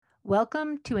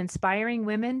Welcome to Inspiring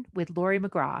Women with Lori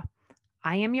McGraw.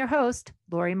 I am your host,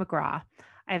 Lori McGraw.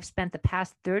 I have spent the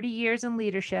past 30 years in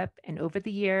leadership, and over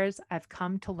the years, I've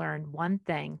come to learn one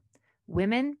thing: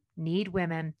 women need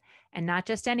women, and not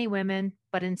just any women,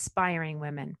 but inspiring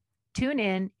women. Tune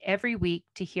in every week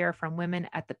to hear from women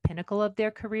at the pinnacle of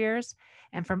their careers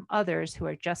and from others who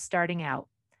are just starting out.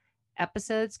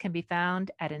 Episodes can be found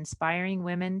at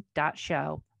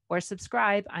inspiringwomen.show or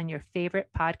subscribe on your favorite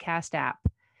podcast app.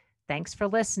 Thanks for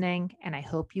listening, and I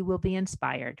hope you will be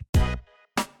inspired.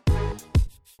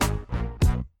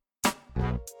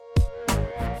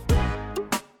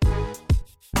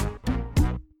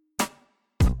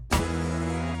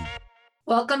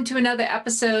 Welcome to another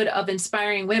episode of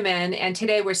Inspiring Women, and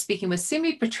today we're speaking with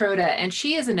Sumi Petrotta, and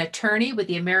she is an attorney with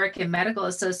the American Medical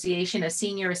Association, a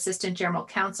senior assistant general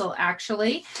counsel,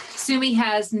 actually. Sumi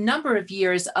has a number of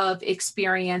years of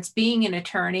experience being an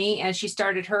attorney, and she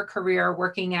started her career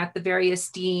working at the very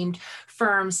esteemed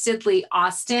firm Sidley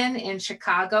Austin in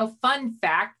Chicago. Fun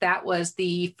fact, that was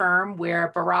the firm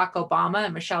where Barack Obama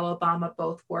and Michelle Obama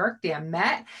both worked and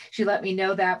met. She let me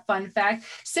know that fun fact.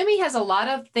 Sumi has a lot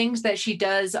of things that she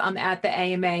does at the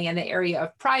AMA in the area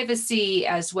of privacy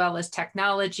as well as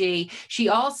technology. She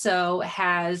also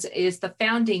is the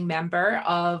founding member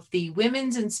of the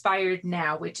Women's Inspired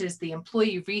Now, which is the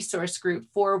employee resource group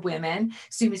for women.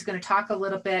 Sumi's going to talk a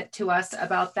little bit to us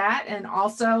about that, and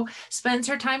also spends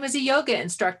her time as a yoga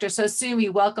instructor. So Sumi,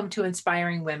 welcome to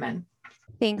Inspiring Women.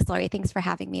 Thanks, Lori. Thanks for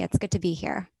having me. It's good to be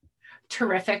here.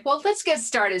 Terrific. Well, let's get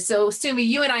started. So Sumi,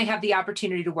 you and I have the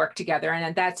opportunity to work together,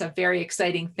 and that's a very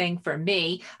exciting thing for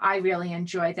me. I really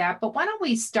enjoy that. But why don't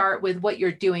we start with what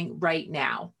you're doing right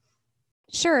now?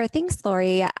 Sure. Thanks,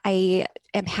 Lori. I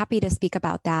am happy to speak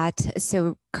about that.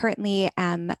 So currently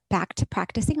I'm back to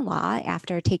practicing law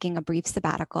after taking a brief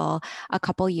sabbatical a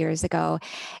couple years ago.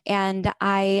 And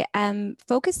I am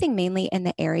focusing mainly in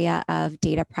the area of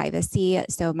data privacy.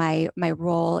 So my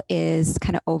role is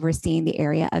kind of overseeing the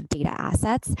area of data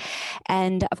assets.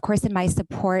 And of course, in my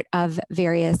support of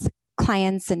various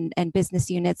clients and business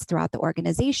units throughout the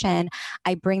organization,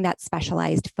 I bring that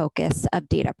specialized focus of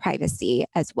data privacy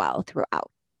as well throughout.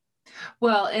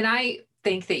 Well, and I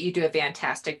think that you do a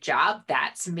fantastic job.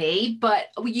 That's me. But,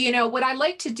 what I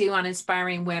like to do on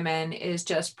Inspiring Women is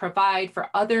just provide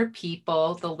for other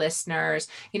people, the listeners,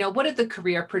 what are the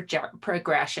career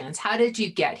progressions? How did you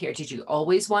get here? Did you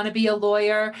always want to be a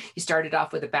lawyer? You started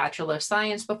off with a Bachelor of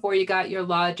Science before you got your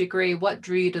law degree. What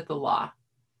drew you to the law?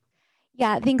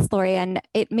 Yeah, thanks, Lori. And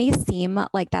it may seem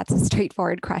like that's a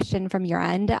straightforward question from your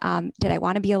end. Did I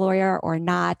want to be a lawyer or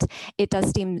not? It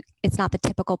does seem it's not the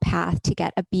typical path to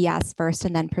get a BS first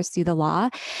and then pursue the law.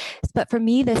 But for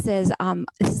me, this is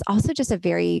also just a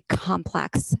very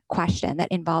complex question that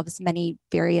involves many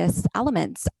various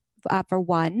elements. For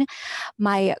one,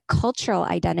 my cultural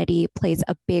identity plays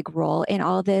a big role in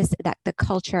all of this, that the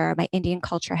culture, my Indian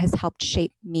culture, has helped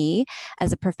shape me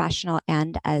as a professional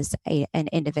and as an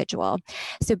individual.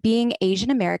 So being Asian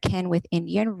American with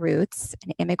Indian roots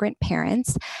and immigrant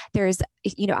parents, there's,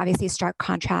 obviously a stark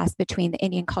contrast between the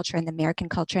Indian culture and the American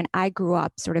culture. And I grew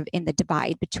up sort of in the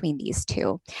divide between these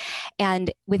two.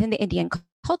 And within the Indian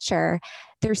culture,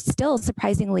 there's still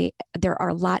there are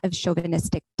a lot of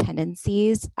chauvinistic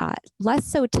tendencies, less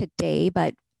so today,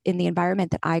 but in the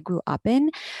environment that I grew up in,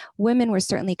 women were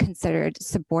certainly considered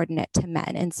subordinate to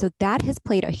men. And so that has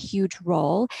played a huge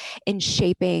role in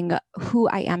shaping who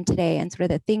I am today and sort of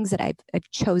the things that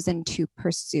I've chosen to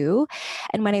pursue.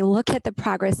 And when I look at the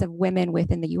progress of women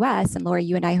within the US, and Laura,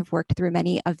 you and I have worked through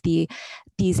many of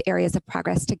these areas of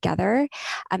progress together,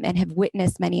 and have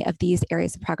witnessed many of these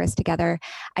areas of progress together,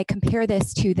 I compare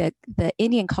this to the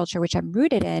Indian culture, which I'm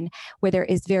rooted in, where there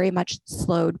is very much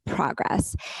slowed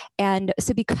progress. And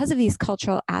so because of these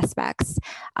cultural aspects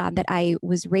that I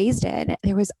was raised in,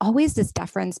 there was always this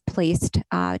deference placed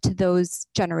to those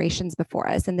generations before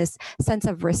us, and this sense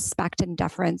of respect and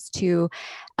deference to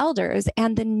elders.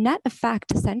 And the net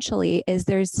effect essentially is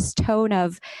there's this tone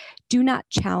of do not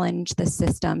challenge the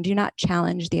system, do not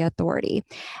challenge the authority.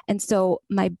 And so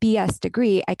my BS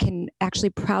degree, I can actually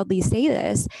proudly say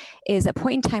this, is a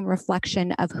point in time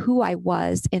reflection of who I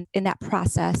was in that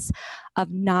process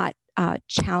of not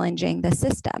challenging the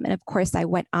system. And of course, I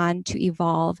went on to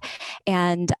evolve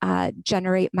and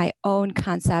generate my own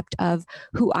concept of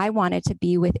who I wanted to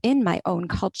be within my own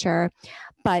culture.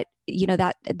 But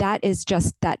that is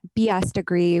just that BS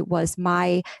degree was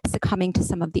my succumbing to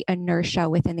some of the inertia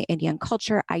within the Indian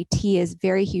culture. IT is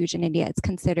very huge in India. It's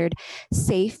considered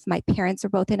safe. My parents are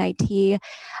both in IT.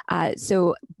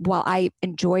 So while I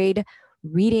enjoyed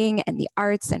reading and the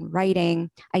arts and writing,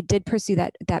 I did pursue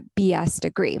that BS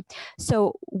degree.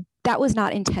 So that was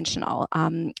not intentional.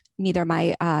 Neither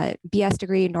my BS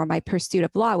degree nor my pursuit of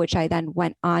law, which I then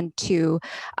went on to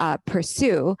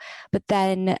pursue. But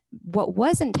then what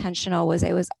was intentional was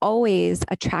I was always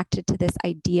attracted to this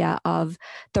idea of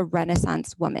the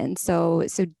Renaissance woman. So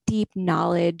deep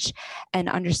knowledge and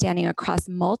understanding across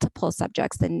multiple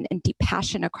subjects and deep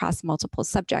passion across multiple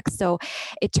subjects. So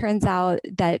it turns out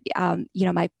that,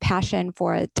 my passion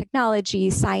for technology,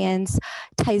 science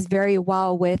ties very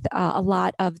well with a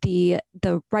lot of the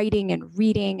writing and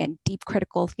reading and deep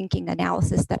critical thinking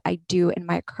analysis that I do in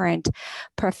my current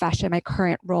profession, my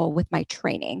current role with my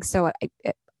training. So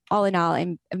all in all,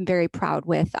 I'm very proud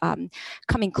with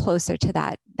coming closer to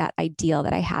that ideal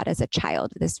that I had as a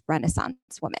child, this Renaissance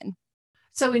woman.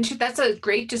 So that's a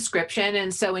great description.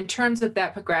 And so in terms of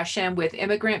that progression with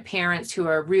immigrant parents who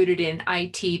are rooted in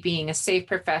IT being a safe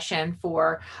profession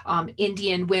for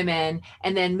Indian women,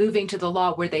 and then moving to the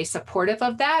law, were they supportive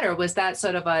of that? Or was that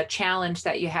sort of a challenge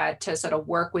that you had to sort of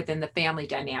work within the family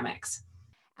dynamics?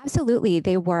 Absolutely,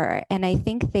 they were, and I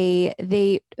think they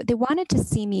wanted to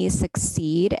see me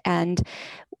succeed. And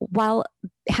while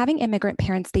having immigrant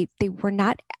parents, they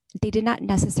did not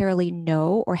necessarily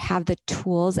know or have the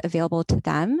tools available to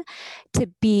them to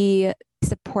be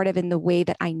supportive in the way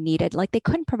that I needed. Like, they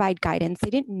couldn't provide guidance. They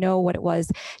didn't know what it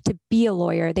was to be a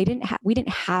lawyer. We didn't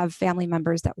have family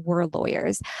members that were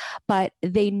lawyers, but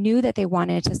they knew that they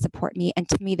wanted to support me. And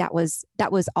to me, that was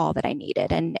all that I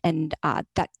needed. And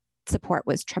that support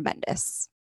was tremendous.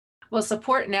 Well,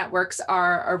 support networks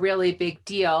are a really big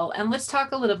deal. And let's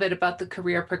talk a little bit about the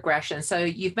career progression. So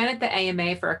you've been at the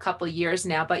AMA for a couple of years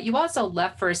now, but you also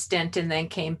left for a stint and then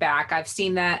came back. I've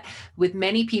seen that with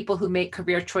many people who make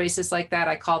career choices like that.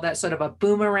 I call that sort of a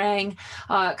boomerang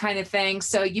kind of thing.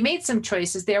 So you made some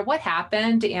choices there. What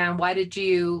happened and why did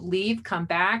you leave, come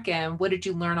back, and what did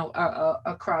you learn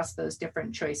across those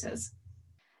different choices?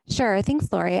 Sure. Thanks,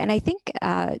 Lori. And I think,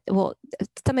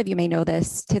 some of you may know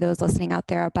this to those listening out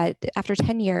there, but after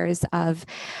 10 years of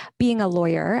being a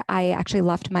lawyer, I actually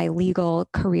left my legal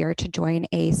career to join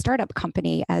a startup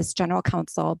company as general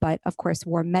counsel, but of course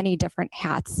wore many different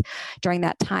hats during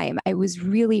that time. I was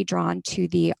really drawn to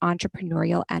the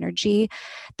entrepreneurial energy,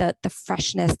 the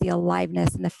freshness, the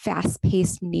aliveness, and the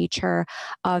fast-paced nature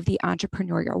of the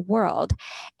entrepreneurial world.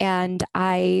 And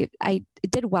I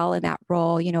did well in that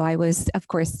role. I was, of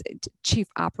course, chief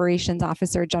operations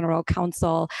officer, general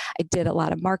counsel. I did a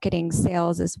lot of marketing,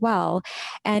 sales as well.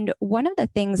 And one of the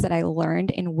things that I learned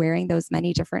in wearing those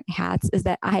many different hats is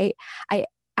that I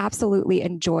absolutely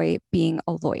enjoy being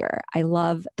a lawyer. I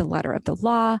love the letter of the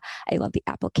law. I love the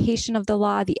application of the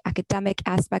law, the academic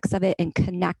aspects of it, and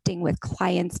connecting with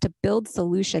clients to build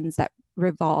solutions that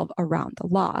revolve around the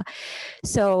law.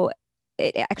 So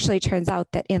it actually turns out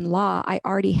that in law, I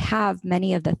already have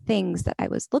many of the things that I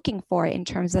was looking for in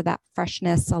terms of that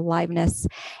freshness, aliveness,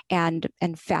 and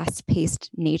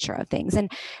fast-paced nature of things.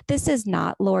 And this is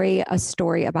not, Lori, a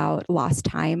story about lost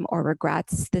time or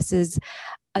regrets. This is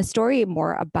a story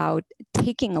more about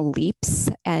taking leaps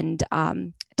and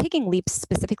taking leaps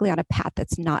specifically on a path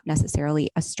that's not necessarily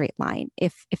a straight line,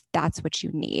 if that's what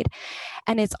you need.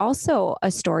 And it's also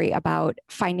a story about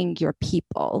finding your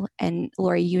people. And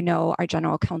Lori, our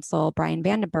general counsel, Brian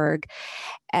Vandenberg,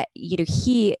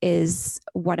 he is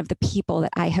one of the people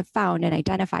that I have found and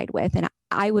identified with. And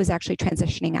I was actually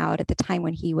transitioning out at the time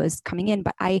when he was coming in,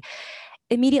 but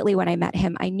immediately when I met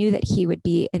him, I knew that he would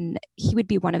be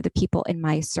one of the people in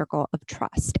my circle of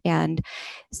trust. And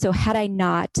so had I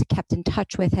not kept in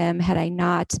touch with him, had I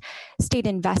not stayed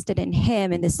invested in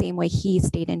him in the same way he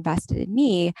stayed invested in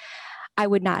me, I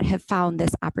would not have found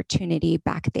this opportunity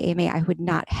back at the AMA. I would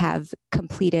not have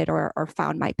completed or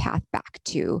found my path back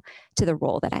to the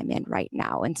role that I'm in right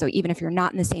now. And so even if you're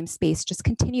not in the same space, just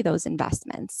continue those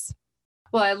investments.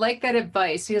 Well, I like that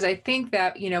advice because I think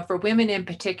that, for women in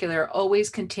particular, always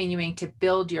continuing to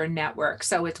build your network.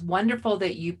 So it's wonderful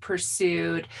that you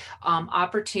pursued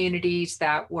opportunities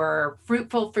that were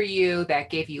fruitful for you, that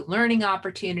gave you learning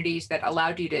opportunities, that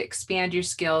allowed you to expand your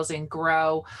skills and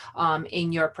grow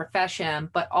in your profession.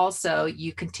 But also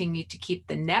you continue to keep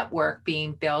the network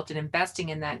being built, and investing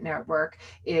in that network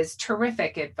is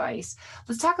terrific advice.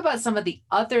 Let's talk about some of the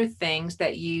other things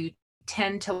that you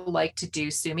tend to like to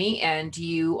do, Sumi, and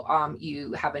you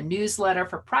have a newsletter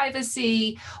for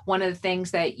privacy. One of the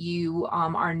things that you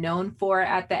are known for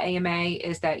at the AMA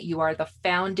is that you are the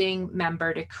founding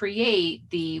member to create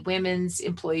the Women's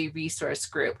Employee Resource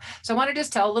Group. So I want to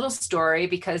just tell a little story,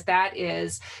 because that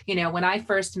is, when I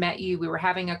first met you, we were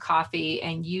having a coffee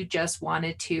and you just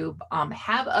wanted to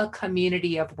have a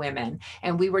community of women,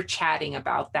 and we were chatting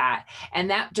about that.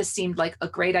 And that just seemed like a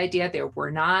great idea. There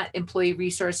were not employee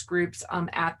resource groups groups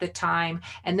at the time,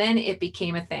 and then it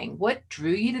became a thing. What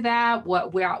drew you to that?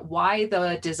 Why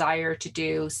the desire to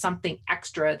do something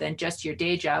extra than just your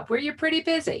day job where you're pretty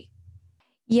busy?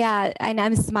 Yeah, and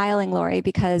I'm smiling, Lori,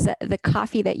 because the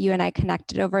coffee that you and I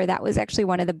connected over, that was actually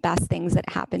one of the best things that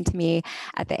happened to me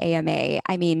at the AMA.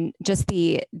 I mean, just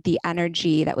the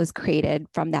energy that was created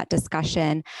from that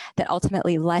discussion that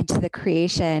ultimately led to the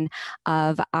creation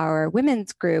of our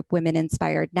women's group, Women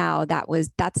Inspired Now.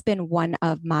 That's been one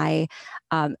of my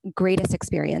greatest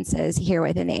experiences here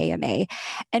within the AMA.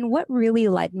 And what really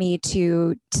led me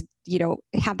to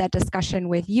have that discussion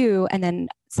with you and then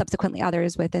subsequently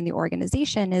others within the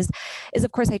organization is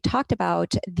of course I talked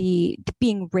about the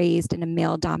being raised in a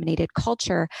male dominated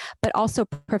culture, but also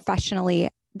professionally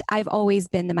I've always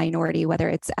been the minority, whether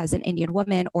it's as an Indian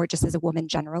woman or just as a woman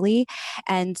generally.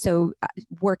 And so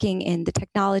working in the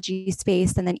technology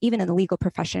space and then even in the legal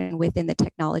profession within the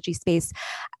technology space,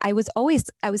 I was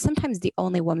sometimes the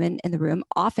only woman in the room,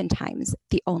 oftentimes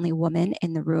the only woman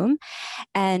in the room.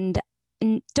 And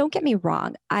don't get me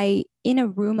wrong, in a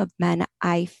room of men,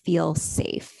 I feel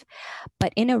safe.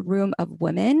 But in a room of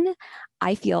women,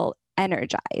 I feel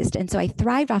energized. And so I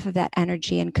thrived off of that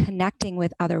energy and connecting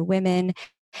with other women.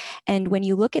 And when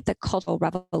you look at the cultural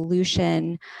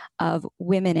revolution of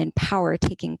women in power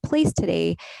taking place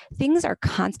today, things are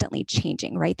constantly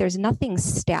changing, right? There's nothing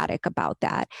static about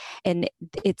that. And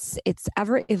it's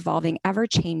ever evolving, ever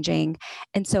changing.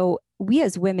 And so we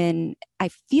as women, I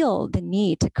feel the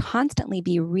need to constantly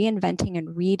be reinventing and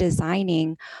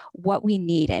redesigning what we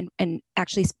need and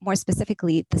actually more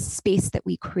specifically, the space that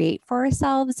we create for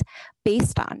ourselves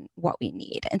based on what we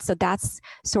need. And so that's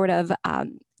sort of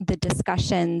the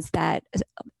discussions that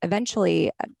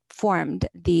eventually formed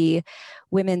the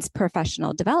Women's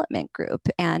Professional Development Group.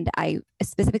 And I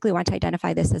specifically want to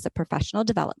identify this as a professional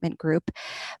development group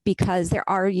because there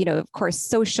are, of course,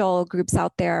 social groups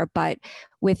out there, but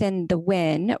within the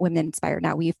Women Inspired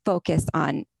Now, we focus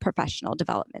on professional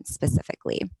development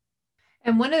specifically.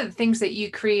 And one of the things that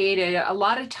you created, a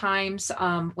lot of times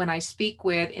when I speak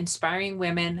with inspiring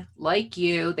women like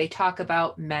you, they talk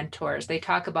about mentors. They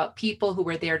talk about people who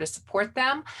were there to support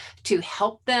them, to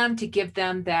help them, to give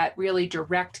them that really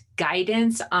direct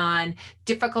guidance on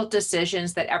difficult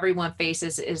decisions that everyone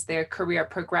faces as their career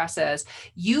progresses.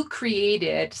 You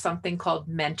created something called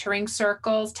mentoring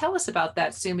circles. Tell us about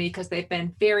that, Sumi, because they've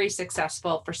been very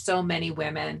successful for so many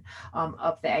women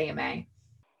of the AMA.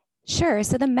 Sure.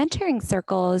 So the Mentoring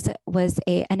Circles was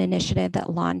an initiative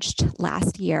that launched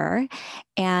last year,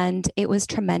 and it was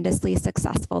tremendously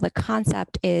successful. The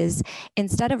concept is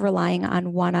instead of relying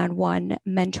on one-on-one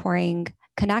mentoring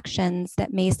connections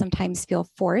that may sometimes feel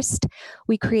forced,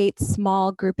 we create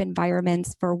small group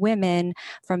environments for women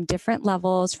from different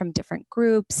levels, from different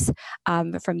groups,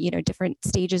 from different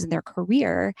stages in their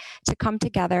career to come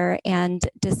together and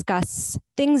discuss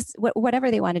things, whatever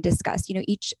they want to discuss.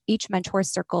 Each mentor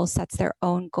circle sets their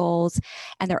own goals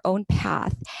and their own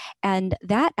path, and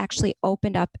that actually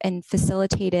opened up and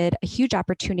facilitated a huge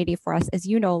opportunity for us, as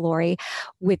you know, Lori,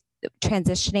 with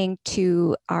transitioning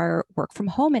to our work from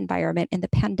home environment in the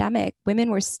pandemic. Women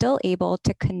were still able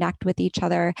to connect with each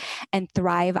other and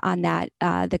thrive on that,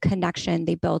 the connection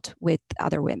they built with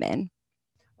other women.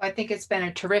 I think it's been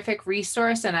a terrific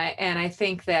resource, and I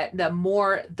think that the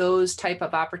more those type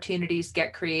of opportunities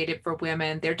get created for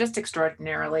women, they're just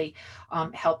extraordinarily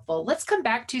helpful. Let's come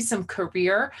back to some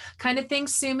career kind of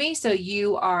things, Sumi. So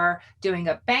you are doing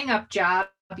a bang up job.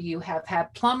 You have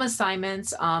had plum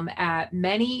assignments at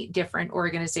many different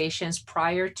organizations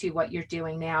prior to what you're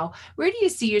doing now. Where do you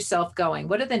see yourself going?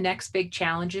 What are the next big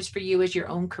challenges for you as your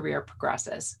own career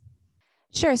progresses?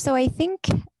 Sure. So I think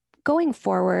going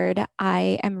forward,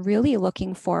 I am really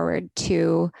looking forward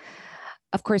to,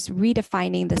 of course,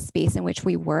 redefining the space in which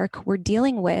we work. We're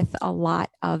dealing with a lot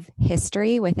of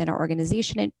history within our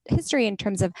organization and history in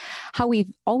terms of how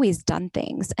we've always done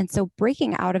things. And so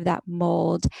breaking out of that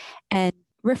mold and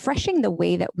refreshing the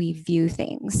way that we view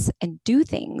things and do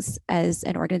things as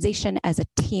an organization, as a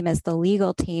team, as the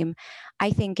legal team, I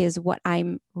think is what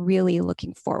I'm really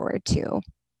looking forward to.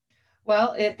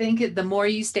 Well, I think the more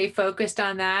you stay focused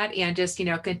on that and just,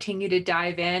 continue to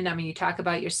dive in. I mean, you talk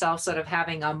about yourself sort of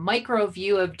having a micro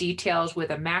view of details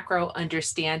with a macro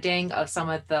understanding of some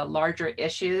of the larger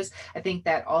issues. I think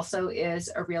that also is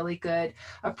a really good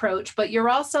approach. But you're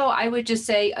also, I would just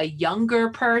say, a younger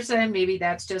person. Maybe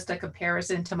that's just a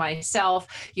comparison to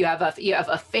myself. You have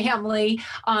a family.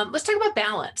 Let's talk about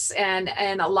balance. And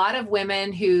a lot of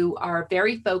women who are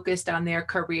very focused on their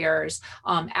careers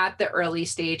at the early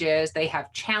stages, because they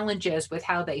have challenges with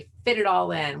how they fit it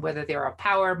all in, whether they're a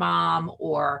power mom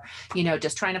or,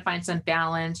 just trying to find some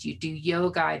balance. You do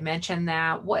yoga. I mentioned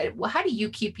that. How do you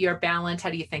keep your balance? How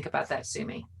do you think about that,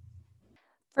 Sumi?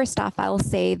 First off, I will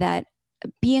say that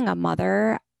being a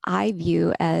mother, I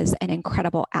view as an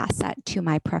incredible asset to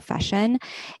my profession.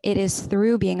 It is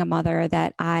through being a mother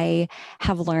that I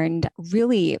have learned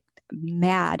really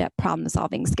mad problem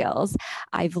solving skills.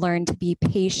 I've learned to be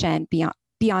patient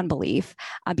beyond belief,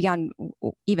 beyond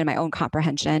even my own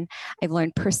comprehension. I've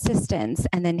learned persistence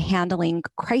and then handling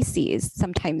crises,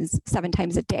 sometimes 7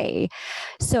 times a day.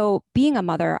 So being a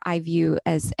mother, I view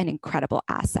as an incredible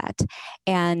asset.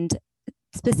 And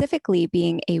specifically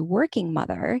being a working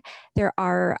mother, there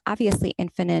are obviously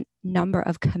infinite number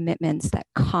of commitments that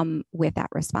come with that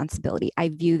responsibility. I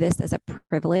view this as a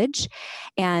privilege.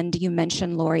 And you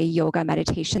mentioned, Lori, yoga,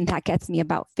 meditation, that gets me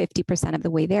about 50% of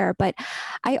the way there. But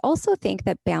I also think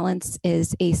that balance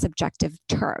is a subjective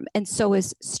term, and so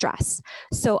is stress.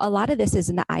 So a lot of this is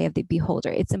in the eye of the beholder.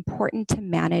 It's important to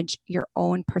manage your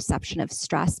own perception of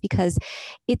stress because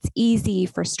it's easy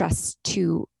for stress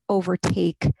to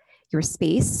overtake your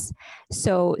space.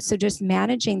 So just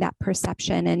managing that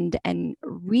perception and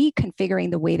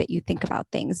reconfiguring the way that you think about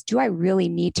things. Do I really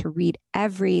need to read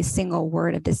every single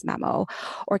word of this memo?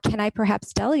 Or can I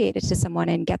perhaps delegate it to someone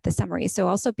and get the summary? So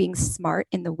also being smart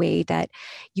in the way that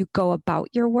you go about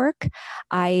your work.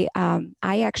 I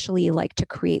actually like to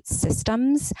create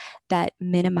systems that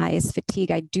minimize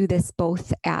fatigue. I do this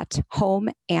both at home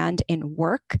and in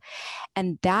work.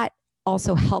 And that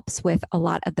also helps with a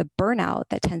lot of the burnout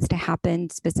that tends to happen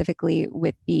specifically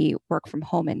with the work from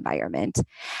home environment.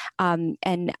 And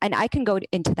I can go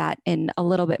into that in a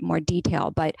little bit more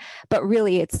detail, but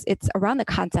really it's around the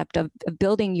concept of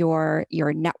building your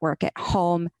network at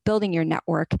home, building your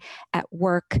network at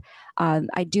work.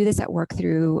 I do this at work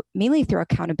mainly through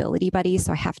accountability buddies.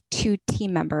 So I have 2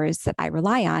 team members that I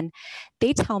rely on.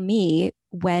 They tell me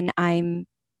when I'm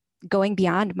going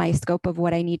beyond my scope of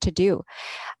what I need to do.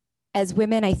 As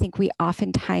women, I think we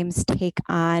oftentimes take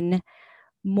on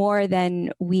more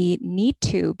than we need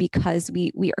to because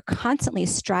we are constantly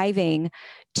striving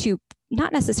to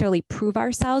not necessarily prove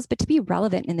ourselves, but to be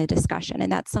relevant in the discussion.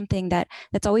 And that's something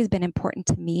that's always been important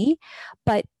to me.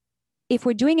 But if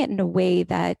we're doing it in a way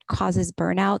that causes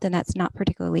burnout, then that's not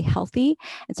particularly healthy.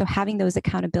 And so having those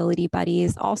accountability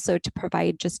buddies also to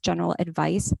provide just general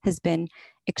advice has been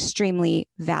extremely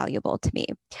valuable to me.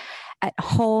 At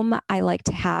home, I like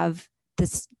to have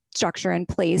this structure in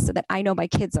place so that I know my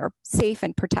kids are safe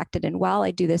and protected and well.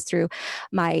 I do this through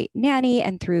my nanny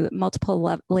and through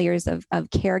multiple layers of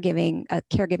caregiving, a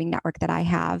caregiving network that I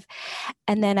have.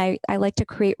 And then I like to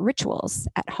create rituals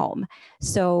at home.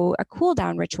 So a cool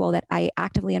down ritual that I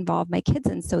actively involve my kids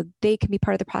in so they can be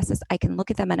part of the process. I can look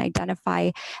at them and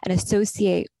identify and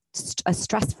associate a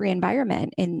stress-free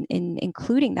environment in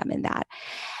including them in that.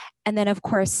 And then, of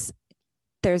course,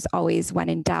 there's always, when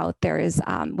in doubt,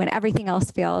 when everything else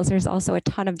fails, there's also a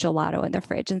ton of gelato in the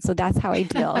fridge. And so that's how I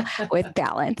deal with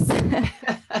balance.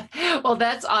 Well,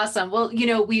 that's awesome. Well,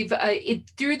 we've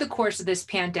through the course of this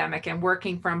pandemic and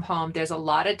working from home, there's a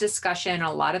lot of discussion,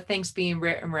 a lot of things being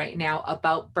written right now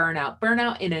about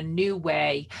burnout in a new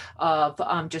way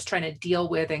of just trying to deal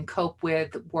with and cope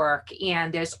with work.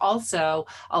 And there's also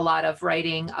a lot of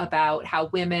writing about how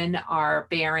women are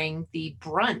bearing the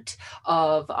brunt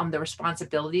of the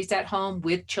responsibilities at home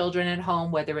with children at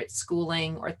home, whether it's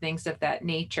schooling or things of that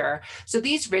nature. So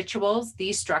these rituals,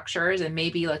 these structures, and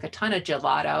maybe like a ton of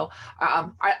gelato,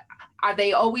 are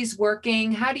they always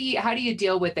working? How do you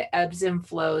deal with the ebbs and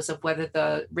flows of whether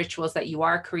the rituals that you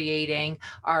are creating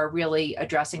are really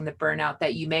addressing the burnout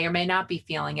that you may or may not be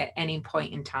feeling at any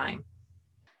point in time?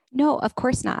 No, of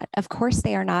course not. Of course,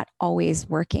 they are not always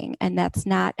working. And that's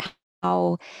not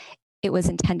how it was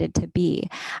intended to be.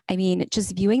 I mean,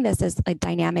 just viewing this as a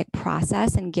dynamic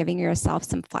process and giving yourself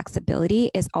some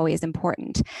flexibility is always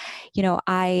important.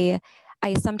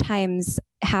 I sometimes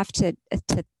have to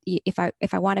if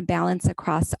I want to balance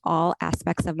across all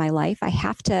aspects of my life,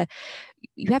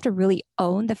 you have to really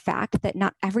own the fact that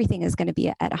not everything is going to be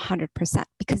at 100%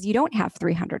 because you don't have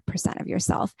 300% of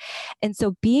yourself. And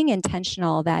so being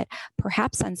intentional that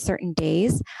perhaps on certain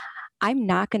days, I'm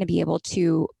not going to be able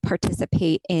to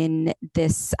participate in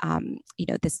this,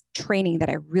 this training that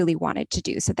I really wanted to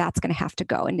do. So that's going to have to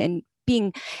go. And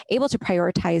being able to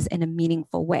prioritize in a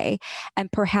meaningful way.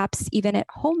 And perhaps even at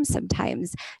home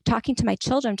sometimes, talking to my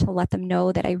children to let them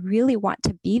know that I really want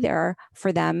to be there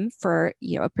for them for,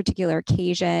 a particular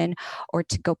occasion or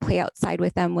to go play outside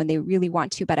with them when they really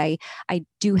want to. But I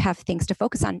do have things to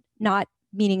focus on, not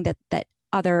meaning that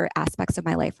other aspects of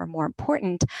my life are more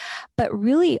important. But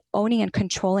really owning and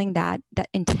controlling that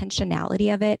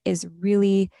intentionality of it is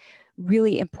really,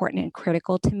 really important and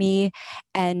critical to me.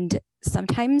 And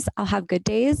sometimes I'll have good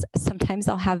days, sometimes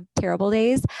I'll have terrible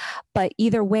days, but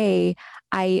either way,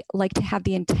 I like to have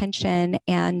the intention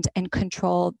and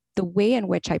control the way in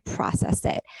which I process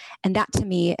it. And that to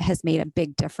me has made a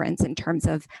big difference in terms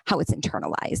of how it's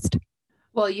internalized.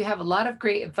 Well, you have a lot of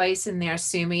great advice in there,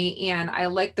 Sumi, and I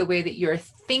like the way that you're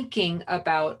thinking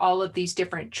about all of these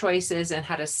different choices and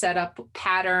how to set up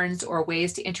patterns or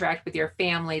ways to interact with your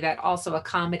family that also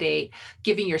accommodate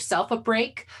giving yourself a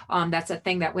break. That's a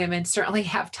thing that women certainly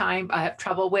have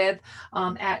trouble with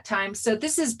at times. So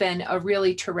this has been a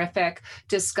really terrific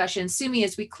discussion. Sumi,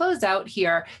 as we close out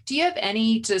here, do you have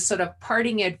any just sort of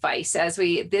parting advice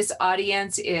this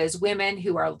audience is women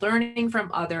who are learning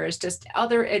from others, just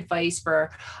other advice for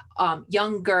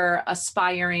younger,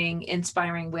 aspiring,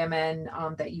 inspiring women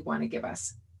that you want to give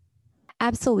us?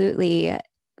 Absolutely.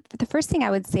 The first thing I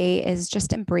would say is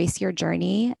just embrace your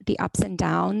journey, the ups and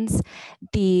downs,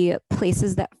 the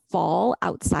places that fall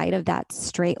outside of that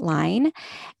straight line,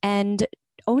 and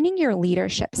owning your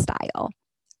leadership style.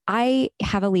 I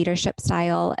have a leadership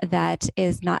style that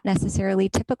is not necessarily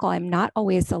typical. I'm not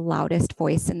always the loudest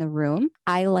voice in the room.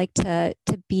 I like to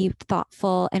be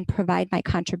thoughtful and provide my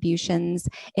contributions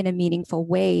in a meaningful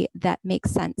way that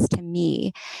makes sense to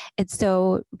me. And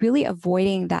so really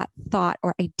avoiding that thought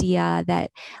or idea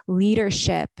that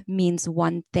leadership means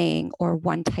one thing or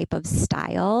one type of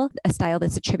style, a style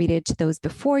that's attributed to those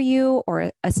before you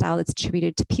or a style that's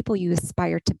attributed to people you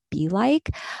aspire to be like,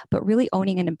 but really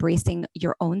owning and embracing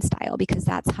your own style, because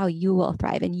that's how you will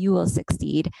thrive and you will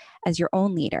succeed as your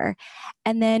own leader.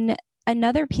 And then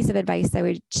another piece of advice I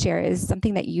would share is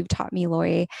something that you've taught me,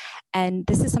 Lori, and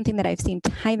this is something that I've seen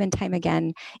time and time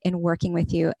again in working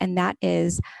with you, and that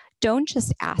is don't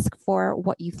just ask for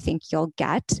what you think you'll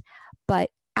get, but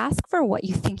ask for what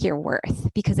you think you're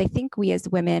worth, because I think we as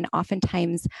women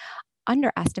oftentimes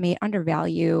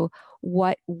undervalue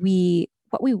what we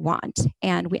want,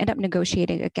 and we end up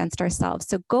negotiating against ourselves.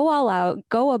 So go all out,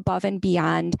 go above and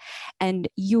beyond, and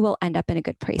you will end up in a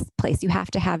good place. You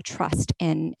have to have trust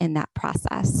in that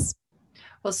process.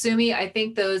 Well, Sumi, I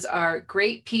think those are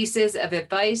great pieces of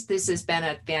advice. This has been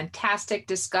a fantastic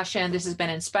discussion. This has been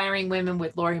Inspiring Women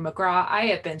with Lori McGraw. I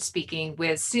have been speaking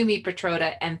with Sumi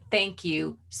Petrotta, and thank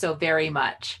you so very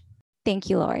much. Thank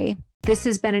you, Lori. This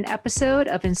has been an episode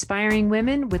of Inspiring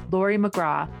Women with Lori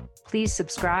McGraw. Please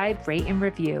subscribe, rate, and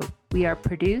review. We are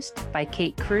produced by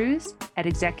Kate Cruz at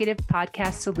Executive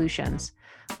Podcast Solutions.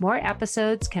 More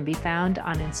episodes can be found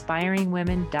on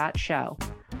inspiringwomen.show.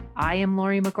 I am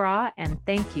Lori McGraw, and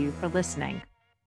thank you for listening.